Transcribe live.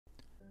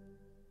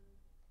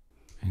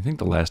I think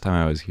the last time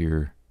I was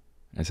here,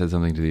 I said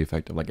something to the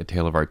effect of like A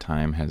Tale of Our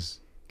Time has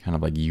kind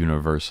of like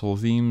universal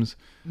themes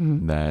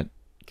that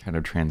kind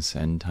of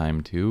transcend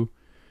time too.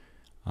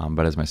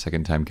 But as my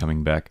second time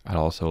coming back, I'd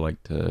also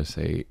like to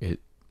say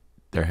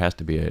there has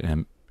to be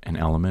an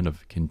element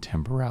of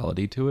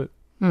contemporality to it.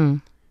 It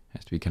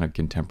has to be kind of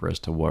contemporary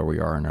to where we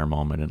are in our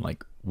moment and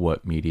like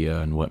what media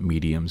and what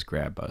mediums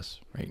grab us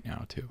right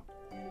now too.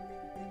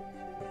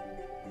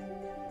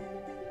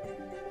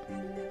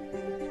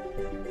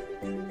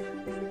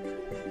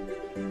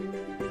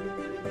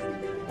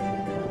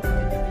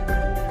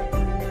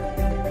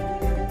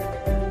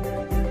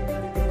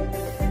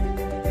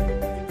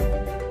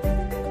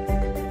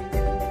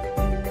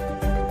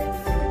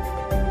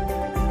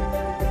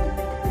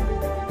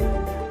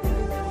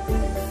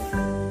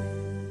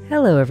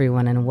 Hello,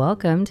 everyone, and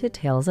welcome to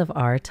Tales of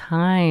Our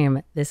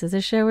Time. This is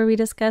a show where we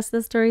discuss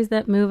the stories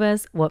that move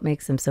us, what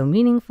makes them so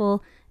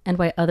meaningful, and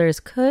why others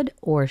could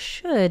or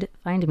should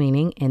find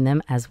meaning in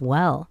them as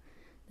well.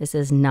 This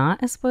is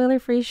not a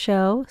spoiler-free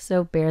show,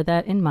 so bear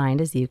that in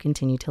mind as you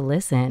continue to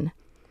listen.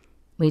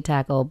 We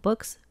tackle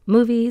books,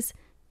 movies,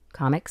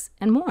 comics,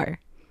 and more.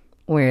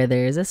 Where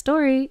there's a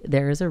story,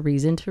 there is a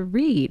reason to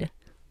read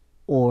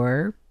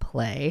or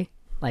play,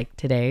 like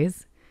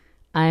today's.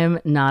 I'm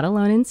not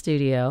alone in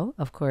studio,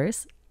 of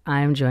course.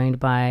 I'm joined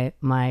by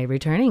my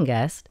returning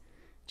guest,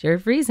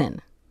 Jared Friesen.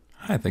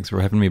 Hi, thanks for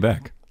having me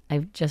back. I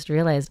just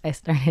realized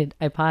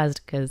I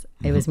paused because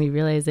it was me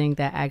realizing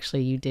that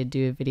actually you did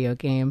do a video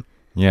game.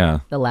 Yeah.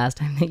 The last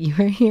time that you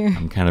were here.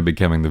 I'm kind of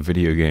becoming the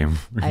video game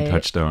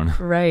touchstone.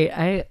 Right.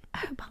 I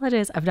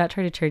apologize. I've not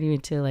tried to turn you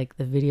into like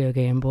the video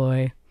game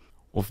boy.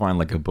 We'll find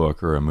like a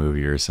book or a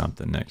movie or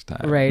something next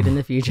time. Right, in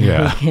the future.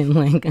 Yeah. We can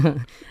like,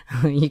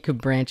 you could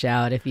branch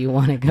out if you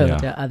want to go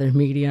to other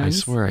mediums. I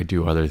swear I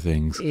do other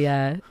things.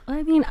 Yeah. Well,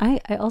 I mean, I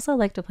also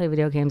like to play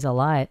video games a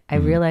lot. I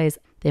realize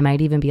they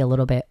might even be a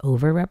little bit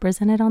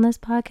overrepresented on this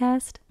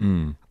podcast.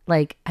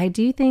 Like, I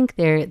do think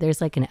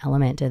there's like an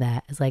element to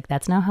that. It's like,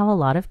 that's now how a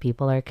lot of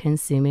people are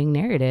consuming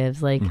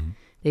narratives. Like,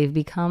 they've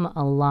become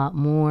a lot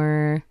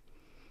more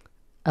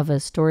of a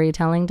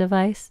storytelling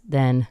device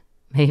than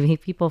maybe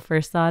people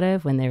first thought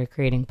of when they were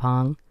creating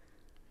Pong.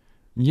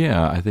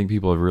 Yeah, I think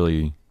people have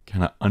really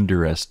kind of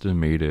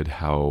underestimated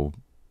how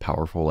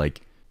powerful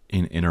like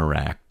an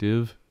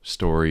interactive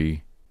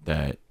story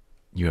that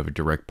you have a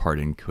direct part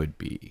in could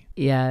be.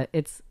 Yeah,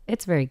 it's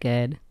very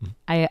good.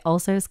 I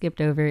also skipped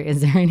over,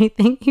 is there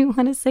anything you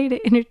want to say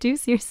to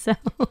introduce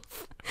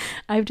yourself?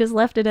 I've just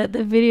left it at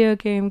the video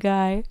game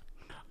guy.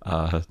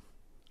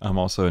 I'm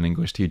also an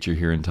English teacher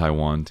here in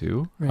Taiwan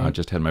too. Right. I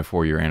just had my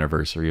 4-year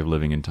anniversary of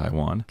living in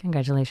Taiwan.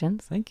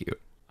 Congratulations. Thank you.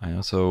 I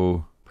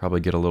also probably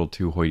get a little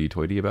too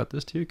hoity-toity about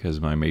this too because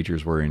my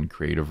majors were in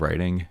creative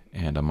writing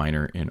and a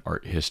minor in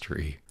art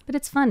history. But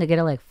it's fun to get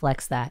to like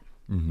flex that.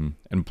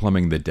 And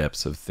plumbing the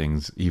depths of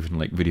things, even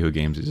like video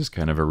games, is just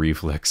kind of a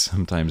reflex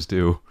sometimes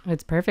too.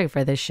 It's perfect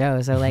for this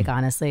show. So like,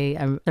 honestly,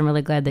 I'm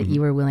really glad that you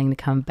were willing to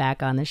come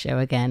back on the show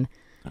again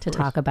to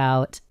talk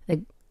about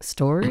the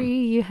story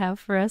you have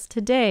for us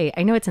today.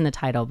 I know it's in the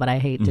title, but I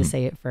hate to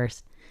say it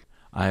first.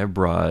 I have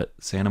brought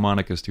Santa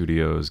Monica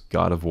Studios'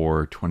 God of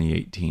War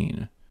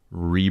 2018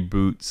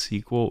 reboot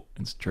sequel.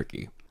 It's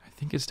tricky. I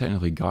think it's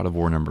technically God of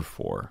War number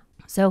 4.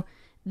 So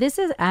this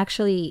is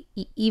actually,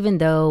 even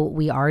though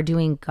we are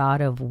doing God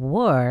of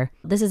War,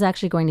 this is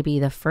actually going to be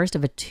the first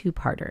of a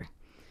 2-parter.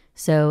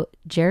 So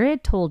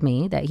Jared told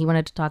me that he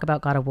wanted to talk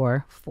about God of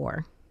War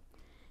 4.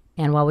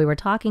 And while we were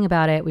talking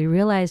about it, we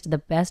realized the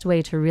best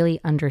way to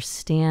really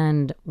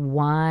understand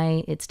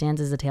why it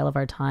stands as a tale of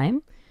our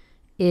time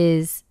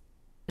is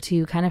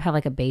to kind of have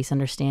like a base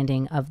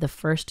understanding of the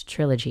first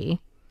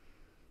trilogy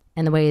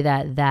and the way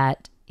that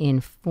that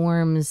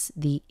informs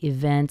the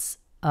events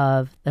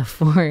of the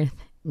 4th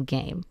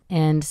game.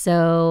 And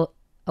so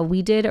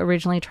we did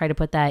originally try to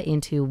put that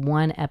into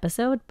one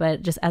episode,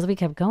 but just as we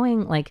kept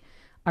going, like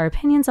our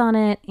opinions on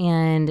it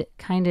and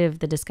kind of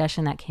the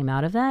discussion that came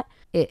out of that,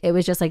 it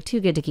was just like too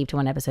good to keep to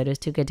one episode. It was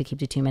too good to keep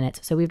to 2 minutes.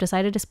 So we've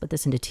decided to split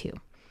this into 2.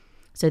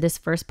 So this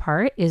first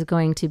part is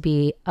going to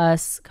be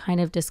us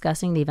kind of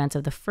discussing the events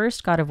of the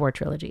first God of War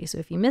trilogy. So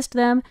if you missed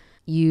them,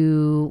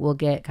 you will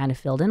get kind of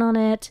filled in on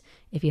it.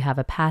 If you have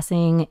a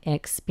passing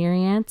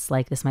experience,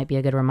 like this might be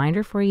a good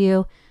reminder for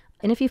you.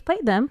 And if you've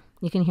played them,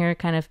 you can hear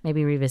kind of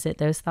maybe revisit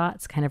those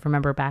thoughts, kind of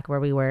remember back where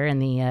we were in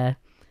the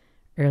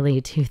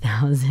early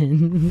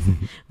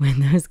 2000s when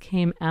those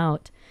came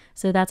out.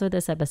 So that's what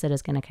this episode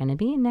is going to kind of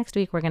be. Next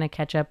week, we're going to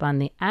catch up on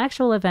the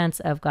actual events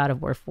of God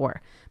of War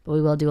 4, but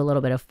we will do a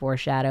little bit of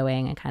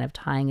foreshadowing and kind of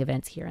tying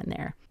events here and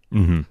there.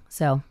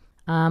 So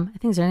I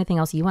think, is there anything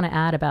else you want to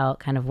add about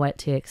kind of what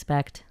to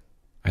expect?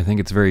 I think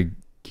it's very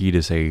key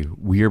to say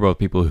we are both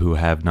people who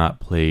have not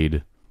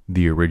played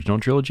the original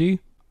trilogy.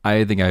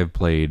 I think I've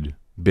played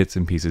bits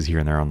and pieces here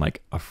and there on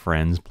like a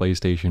friend's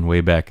PlayStation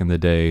way back in the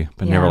day,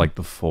 but never like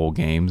the full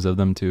games of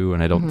them too.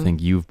 And I don't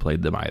think you've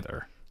played them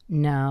either.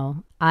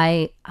 No,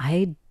 I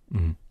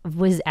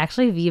was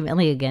actually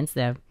vehemently against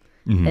them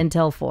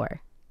until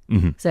 4.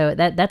 So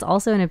that's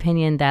also an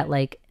opinion that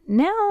like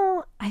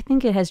Now I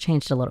think it has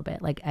changed a little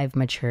bit. Like I've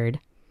matured,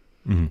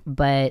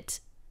 but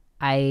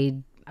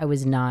I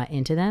was not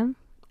into them.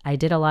 I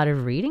did a lot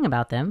of reading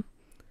about them.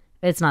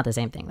 It's not the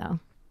same thing though.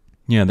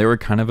 Yeah, they were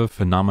kind of a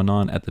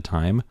phenomenon at the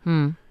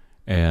time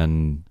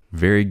and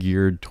very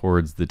geared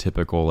towards the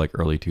typical like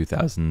early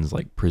 2000s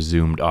like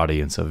presumed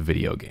audience of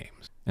video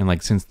games. And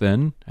like since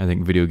then, I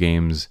think video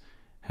games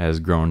has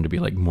grown to be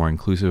like more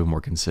inclusive,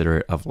 more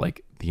considerate of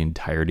like the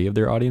entirety of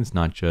their audience,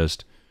 not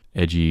just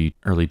edgy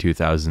early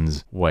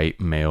 2000s white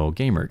male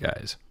gamer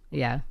guys.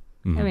 Yeah.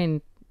 I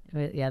mean,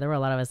 yeah, there were a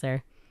lot of us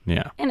there.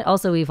 Yeah. And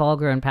also we've all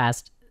grown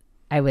past,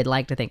 I would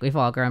like to think we've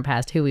all grown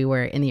past who we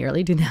were in the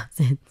early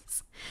 2000s.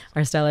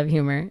 Our style of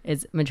humor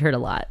is matured a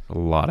lot. A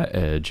lot of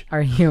edge.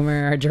 Our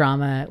humor, our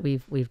drama,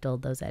 we've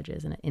dulled those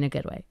edges in a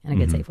good way, in a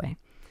good safe way.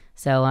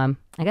 So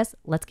I guess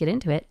let's get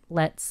into it.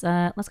 Let's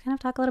kind of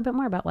talk a little bit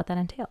more about what that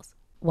entails.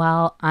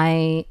 While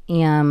I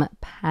am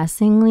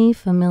passingly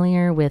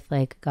familiar with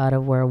like God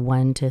of War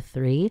 1 to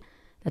 3,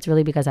 that's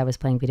really because I was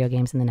playing video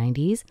games in the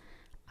 90s.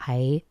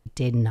 I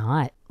did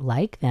not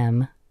like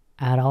them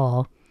at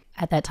all.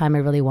 At that time, I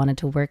really wanted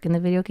to work in the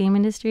video game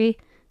industry.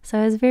 So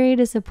I was very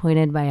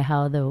disappointed by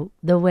how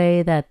the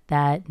way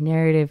that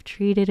narrative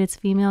treated its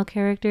female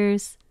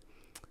characters.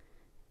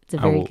 It's a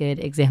very good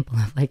example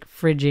of like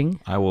fridging.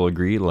 I will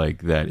agree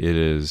like that it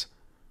is,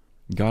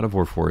 God of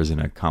War 4 is in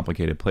a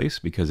complicated place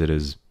because it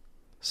is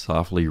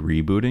softly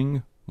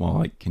rebooting while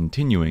like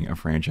continuing a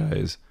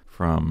franchise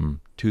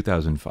from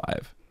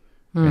 2005.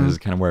 And this is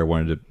kind of where I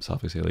wanted to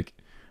softly say like,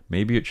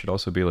 maybe it should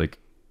also be like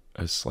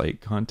a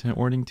slight content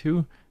warning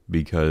too,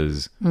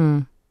 because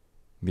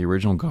the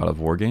original God of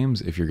War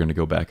games, if you're going to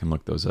go back and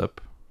look those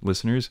up,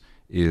 listeners,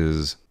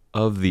 is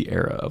of the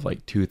era of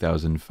like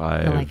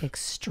 2005. But like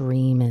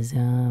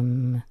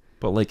extremism.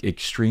 But like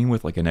extreme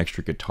with like an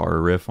extra guitar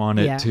riff on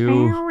it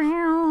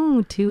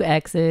too. 2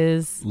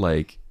 X's.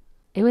 Like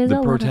it was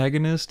the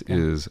protagonist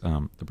is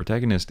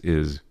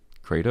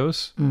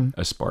Kratos,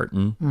 a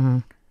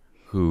Spartan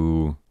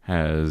who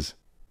has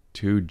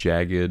 2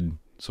 jagged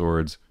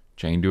swords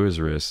chained to his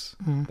wrists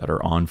that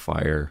are on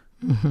fire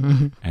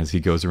as he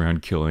goes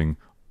around killing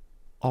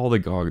all the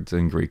gods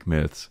and Greek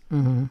myths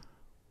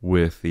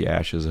with the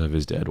ashes of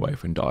his dead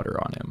wife and daughter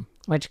on him.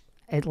 Which,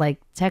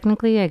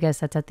 technically, I guess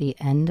that's at the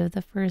end of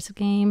the first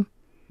game.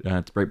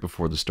 It's right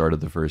before the start of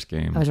the first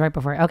game. It was right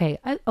before.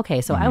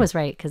 Okay, so I was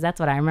right, because that's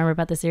what I remember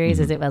about the series,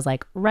 is it was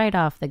like right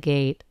off the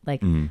gate,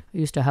 like, I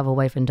used to have a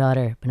wife and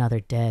daughter, but now they're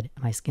dead,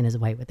 and my skin is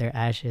white with their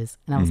ashes.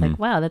 And I was like,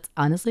 wow, that's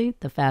honestly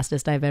the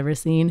fastest I've ever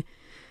seen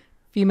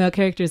female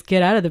characters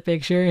get out of the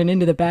picture and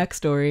into the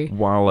backstory.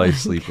 While I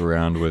sleep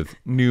around with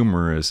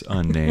numerous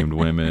unnamed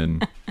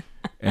women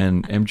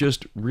and am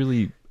just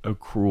really a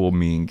cruel,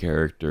 mean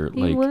character.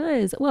 He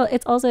was. Well,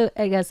 it's also,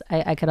 I guess,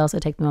 I could also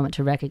take the moment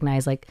to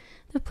recognize, like,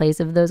 the place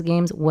of those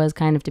games was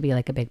kind of to be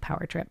like a big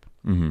power trip.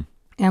 And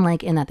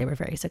like in that they were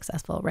very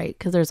successful, right?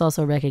 Because there's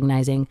also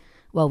recognizing,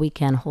 well, we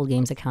can hold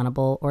games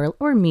accountable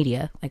or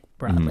media, like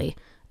broadly,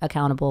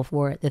 accountable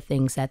for the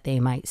things that they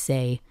might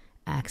say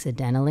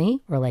accidentally,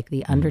 or like the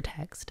the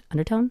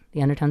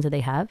undertones that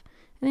they have.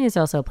 I think it's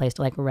also a place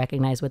to like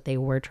recognize what they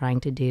were trying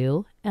to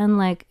do. And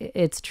like,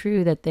 it's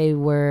true that they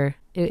were,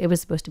 it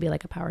was supposed to be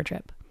like a power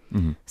trip.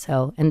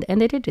 So, and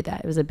they did do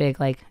that. It was a big,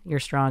 like, you're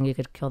strong, you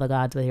could kill the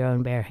gods with your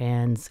own bare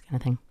hands kind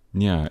of thing.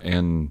 Yeah.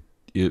 And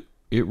it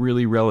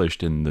really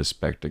relished in the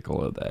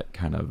spectacle of that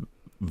kind of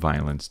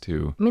violence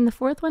too. I mean, the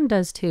fourth one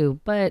does too,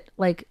 but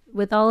like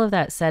with all of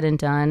that said and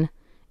done,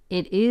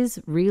 it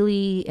is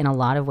really, in a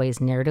lot of ways,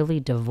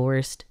 narratively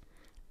divorced.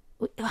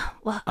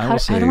 Well, I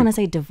don't want to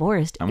say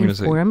divorced,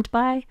 informed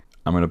by.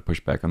 I'm going to push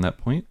back on that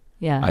point.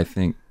 Yeah. I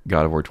think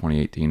God of War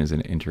 2018 is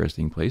an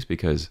interesting place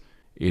because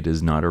it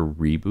is not a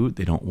reboot.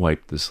 They don't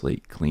wipe the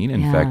slate clean.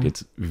 In fact,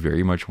 it's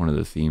very much one of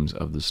the themes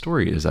of the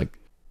story is like,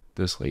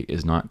 the slate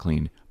is not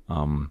clean.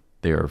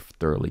 They are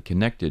thoroughly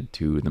connected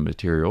to the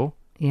material.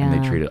 And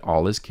they treat it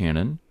all as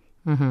canon.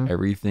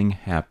 Everything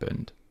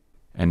happened.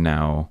 And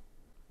now,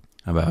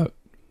 about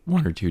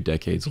 1 or 2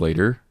 decades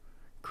later,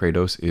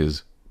 Kratos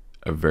is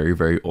a very,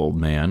 very old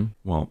man.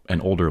 Well,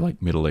 an older,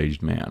 like,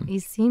 middle-aged man. He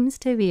seems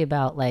to be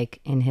about, like,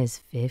 in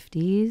his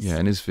 50s. Yeah,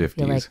 in his 50s. I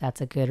feel like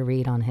that's a good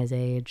read on his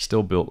age.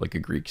 Still built like a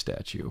Greek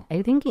statue.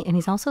 I think, and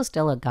he's also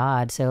still a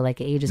god, so, like,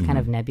 age is kind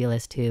of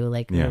nebulous, too.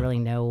 Like, we don't really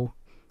know.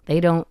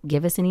 They don't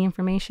give us any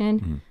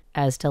information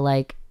as to,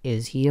 like,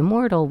 is he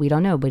immortal? We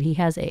don't know, but he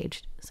has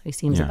aged. So he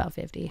seems about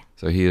 50.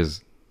 So he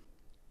is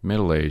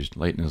middle-aged,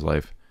 late in his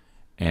life,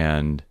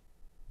 and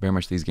very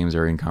much these games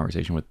are in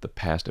conversation with the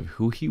past of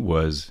who he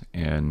was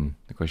and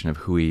the question of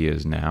who he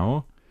is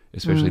now,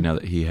 especially now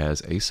that he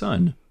has a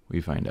son, we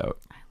find out.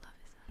 I love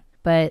his son.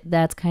 But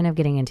that's kind of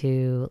getting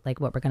into like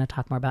what we're going to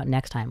talk more about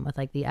next time with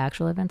like the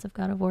actual events of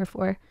God of War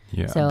 4.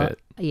 Yeah, so, a bit.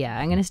 Yeah,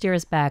 I'm going to steer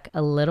us back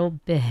a little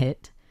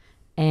bit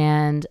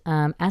and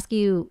ask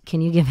you,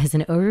 can you give us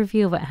an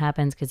overview of what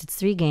happens? Because it's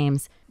 3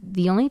 games.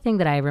 The only thing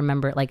that I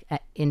remember, like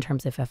in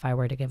terms of if I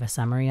were to give a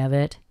summary of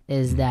it,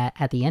 is that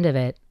at the end of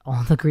it,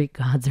 all the Greek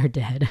gods are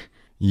dead.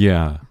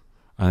 Yeah.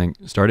 I think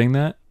starting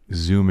that,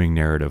 zooming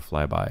narrative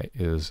flyby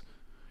is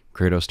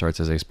Kratos starts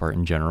as a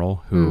Spartan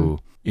general who,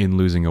 in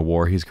losing a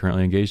war he's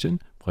currently engaged in,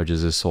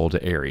 pledges his soul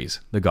to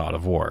Ares, the god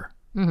of war.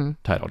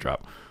 Title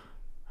drop.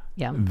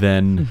 Yeah.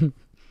 Then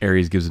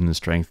Ares gives him the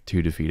strength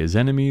to defeat his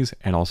enemies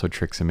and also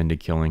tricks him into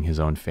killing his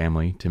own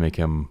family to make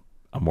him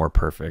a more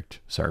perfect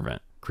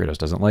servant. Kratos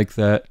doesn't like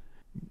that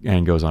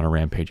and goes on a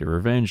rampage of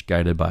revenge,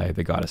 guided by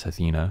the goddess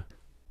Athena,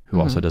 who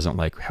also doesn't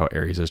like how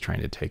Ares is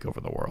trying to take over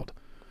the world.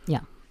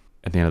 Yeah.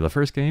 At the end of the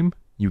first game,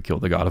 you kill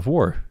the god of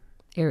war.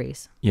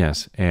 Ares.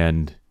 Yes,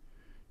 and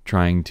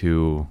trying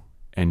to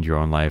end your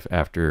own life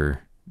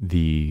after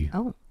the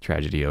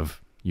tragedy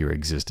of your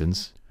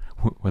existence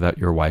without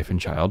your wife and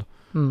child.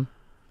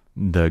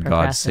 The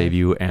gods save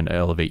you and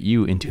elevate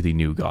you into the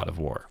new god of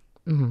war.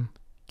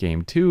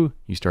 Game 2,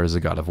 you start as a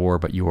god of war,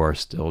 but you are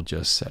still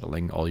just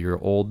settling all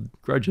your old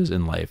grudges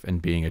in life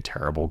and being a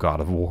terrible god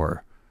of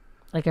war.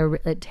 Like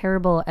a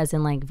terrible as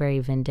in like very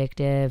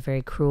vindictive,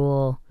 very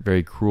cruel.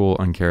 Very cruel,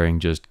 uncaring,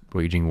 just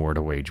waging war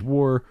to wage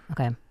war.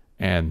 Okay.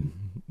 And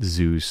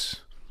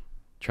Zeus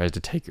tries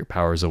to take your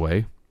powers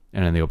away,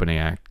 and in the opening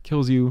act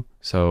kills you.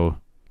 So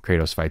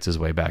Kratos fights his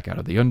way back out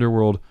of the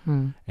underworld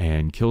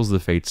and kills the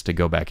Fates to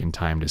go back in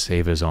time to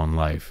save his own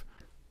life.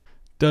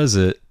 Does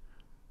it,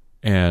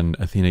 and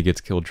Athena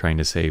gets killed trying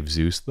to save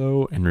Zeus,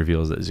 though, and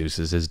reveals that Zeus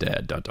is his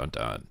dad. Dun, dun,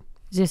 dun.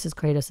 Zeus is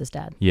Kratos'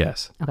 dad.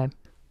 Yes. Okay.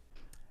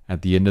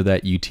 At the end of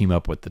that, you team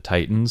up with the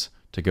Titans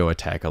to go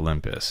attack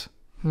Olympus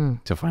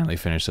to finally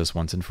finish this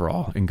once and for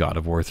all in God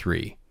of War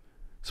 3.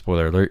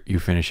 Spoiler alert, you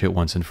finish it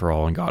once and for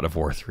all in God of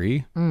War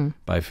 3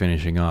 by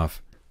finishing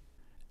off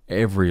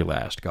every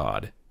last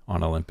god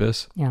on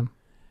Olympus. Yeah.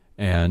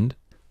 And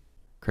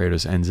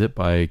Kratos ends it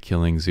by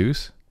killing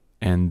Zeus,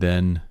 and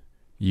then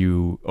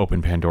you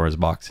open Pandora's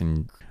box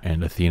and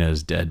Athena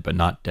is dead, but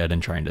not dead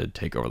and trying to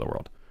take over the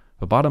world.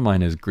 But bottom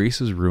line is Greece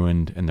is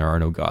ruined and there are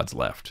no gods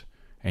left.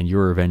 And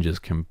your revenge is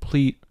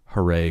complete.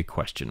 Hooray,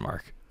 question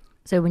mark.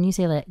 So when you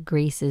say that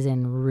Greece is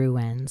in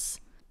ruins,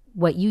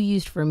 what you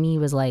used for me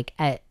was like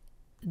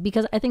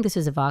because I think this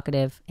is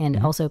evocative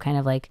and also kind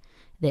of like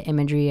the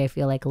imagery I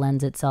feel like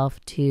lends itself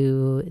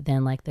to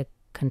then like the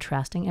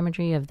contrasting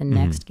imagery of the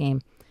next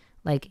game.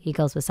 Like he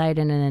kills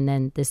Poseidon and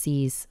then the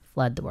seas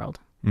flood the world.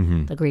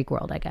 The Greek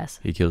world, I guess.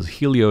 He kills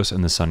Helios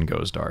and the sun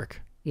goes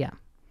dark. Yeah.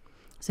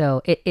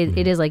 So it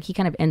is like he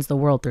kind of ends the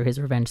world through his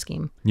revenge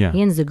scheme. Yeah.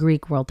 He ends the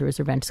Greek world through his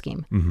revenge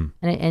scheme. And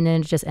then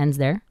it just ends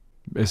there.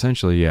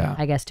 Essentially, yeah.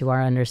 I guess to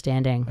our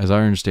understanding. As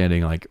our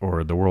understanding,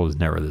 or the world is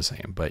never the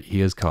same, but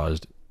he has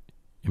caused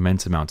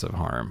immense amounts of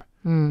harm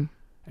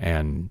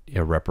and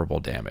irreparable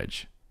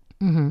damage.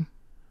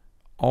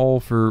 All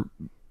for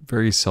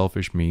very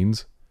selfish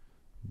means.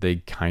 They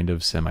kind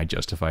of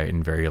semi-justify it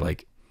in very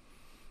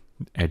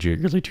edgy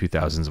early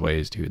 2000s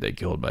ways too. They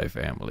killed my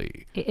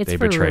family. It's they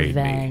for betrayed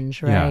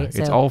revenge, me. right? Yeah,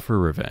 it's all for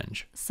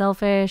revenge.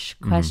 Selfish,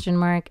 question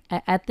mark.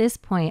 At this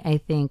point, I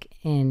think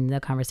in the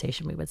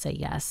conversation we would say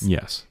yes.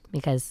 Yes.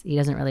 Because he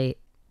doesn't really...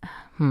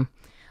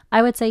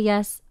 I would say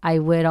yes. I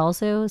would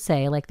also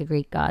say like the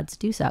Greek gods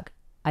do suck.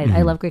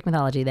 I love Greek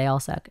mythology. They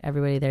all suck.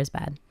 Everybody there's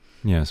bad.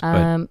 Yes,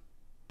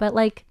 but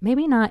like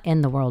maybe not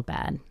in the world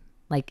bad.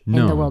 Like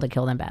in the world to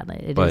kill them bad.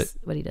 It is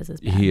what he does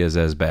is bad. He is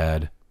as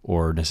bad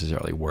or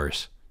necessarily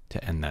worse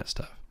to end that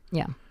stuff.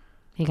 Yeah.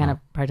 He kind of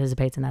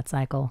participates in that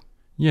cycle.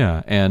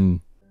 Yeah.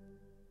 And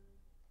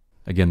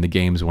again, the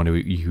games want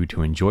you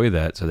to enjoy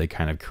that. So they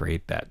kind of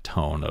create that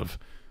tone of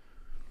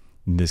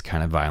this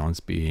kind of violence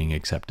being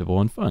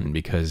acceptable and fun,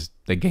 because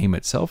the game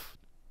itself,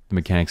 the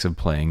mechanics of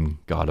playing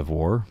God of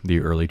War, the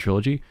early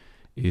trilogy,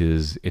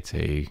 it's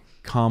a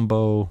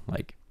combo,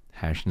 like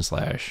hash and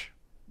slash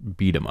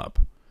beat 'em up.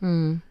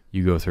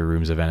 You go through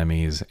rooms of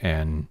enemies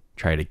and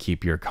try to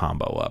keep your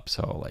combo up.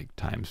 So like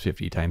times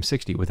 50, times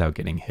 60 without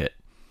getting hit.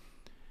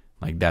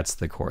 Like that's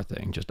the core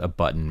thing, just a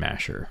button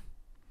masher.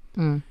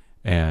 And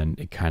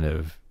it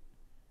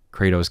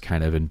Kratos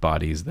kind of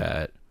embodies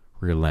that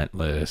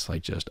relentless,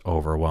 like just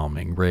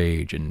overwhelming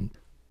rage and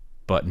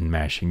button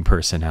mashing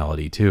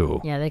personality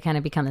too. Yeah, they kind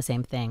of become the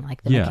same thing.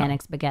 Like the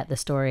mechanics beget the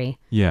story.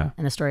 Yeah.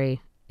 And the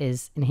story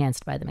is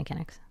enhanced by the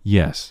mechanics.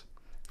 Yes,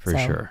 for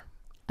sure.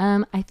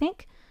 I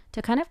think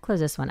to kind of close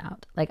this one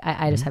out, like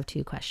I just have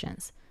two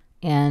questions.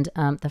 And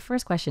the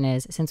first question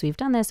is, since we've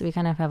done this, we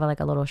kind of have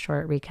a little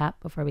short recap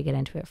before we get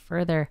into it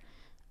further.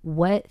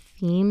 What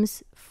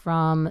themes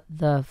from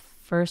the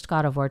first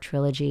God of War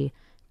trilogy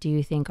do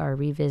you think are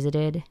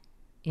revisited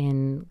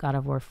in God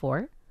of War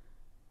 4?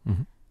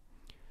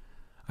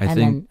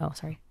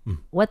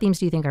 What themes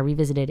do you think are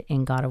revisited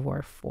in God of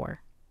War 4?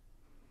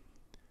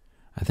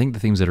 I think the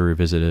themes that are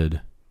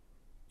revisited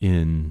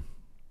in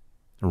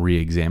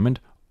re-examined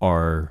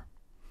are,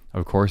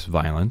 of course,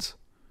 violence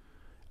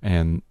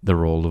and the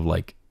role of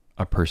like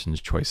a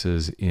person's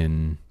choices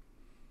in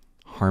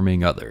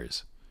harming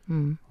others.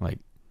 Like,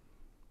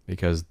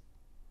 because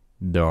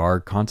there are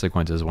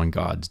consequences when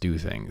gods do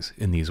things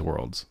in these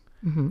worlds,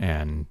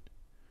 and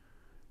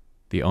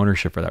the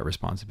ownership for that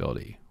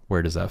responsibility,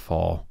 where does that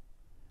fall?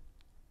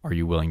 Are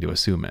you willing to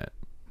assume it?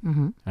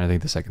 And I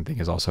think the second thing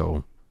is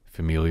also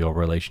familial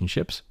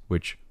relationships,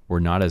 which were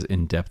not as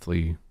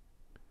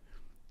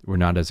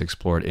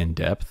explored in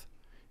depth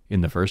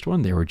in the first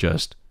one. They were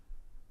just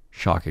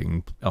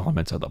shocking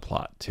elements of the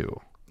plot too.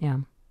 Yeah.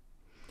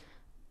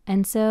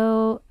 And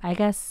so I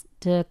guess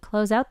to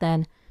close out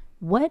then,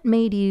 what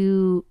made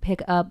you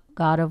pick up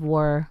God of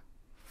War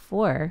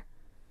 4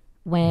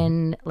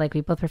 when, like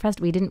we both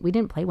professed, we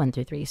didn't play 1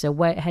 through 3. So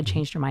what had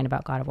changed your mind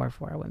about God of War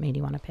 4? What made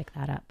you want to pick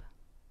that up?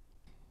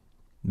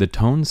 The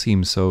tone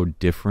seems so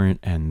different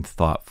and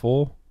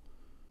thoughtful,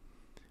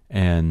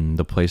 and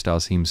the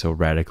playstyle seems so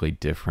radically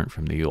different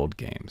from the old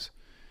games.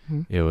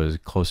 It was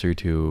closer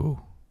to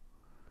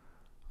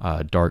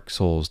a Dark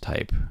Souls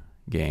type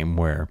game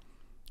where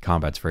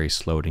combat's very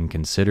slowed and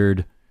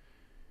considered.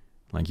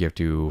 Like you have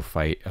to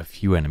fight a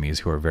few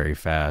enemies who are very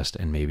fast,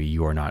 and maybe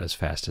you are not as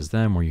fast as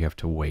them, or you have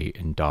to wait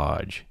and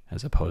dodge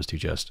as opposed to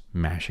just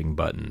mashing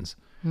buttons.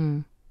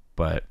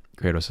 But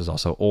Kratos is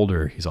also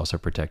older. He's also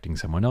protecting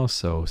someone else.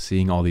 So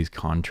seeing all these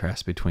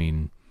contrasts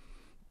between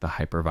the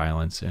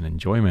hyper-violence and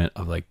enjoyment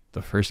of like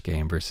the first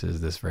game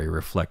versus this very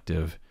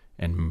reflective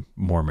and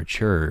more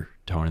mature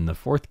tone in the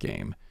fourth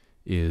game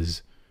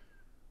is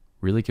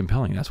really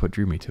compelling. That's what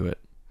drew me to it.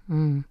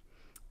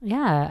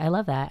 Yeah, I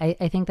love that.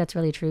 I think that's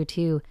really true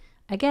too.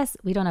 I guess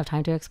we don't have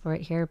time to explore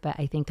it here, but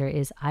I think there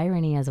is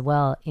irony as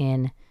well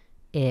in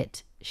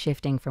it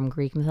shifting from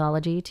Greek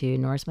mythology to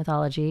Norse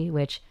mythology,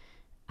 which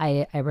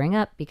I bring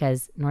up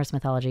because Norse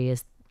mythology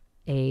is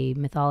a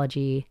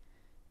mythology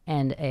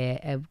and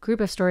a group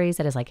of stories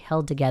that is like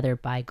held together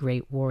by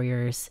great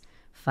warriors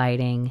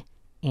fighting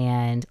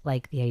and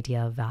like the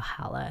idea of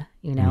Valhalla,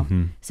 you know?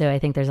 So I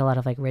think there's a lot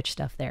of like rich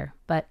stuff there,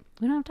 but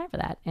we don't have time for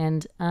that.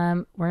 And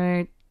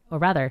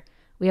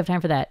we have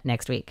time for that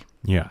next week.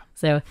 Yeah.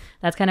 So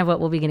that's kind of what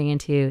we'll be getting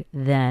into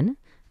then.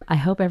 I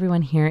hope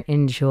everyone here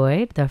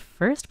enjoyed the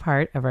first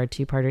part of our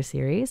 2-parter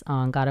series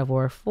on God of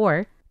War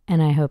 4.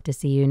 And I hope to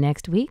see you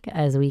next week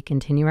as we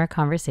continue our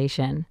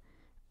conversation.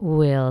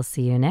 We'll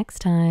see you next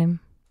time.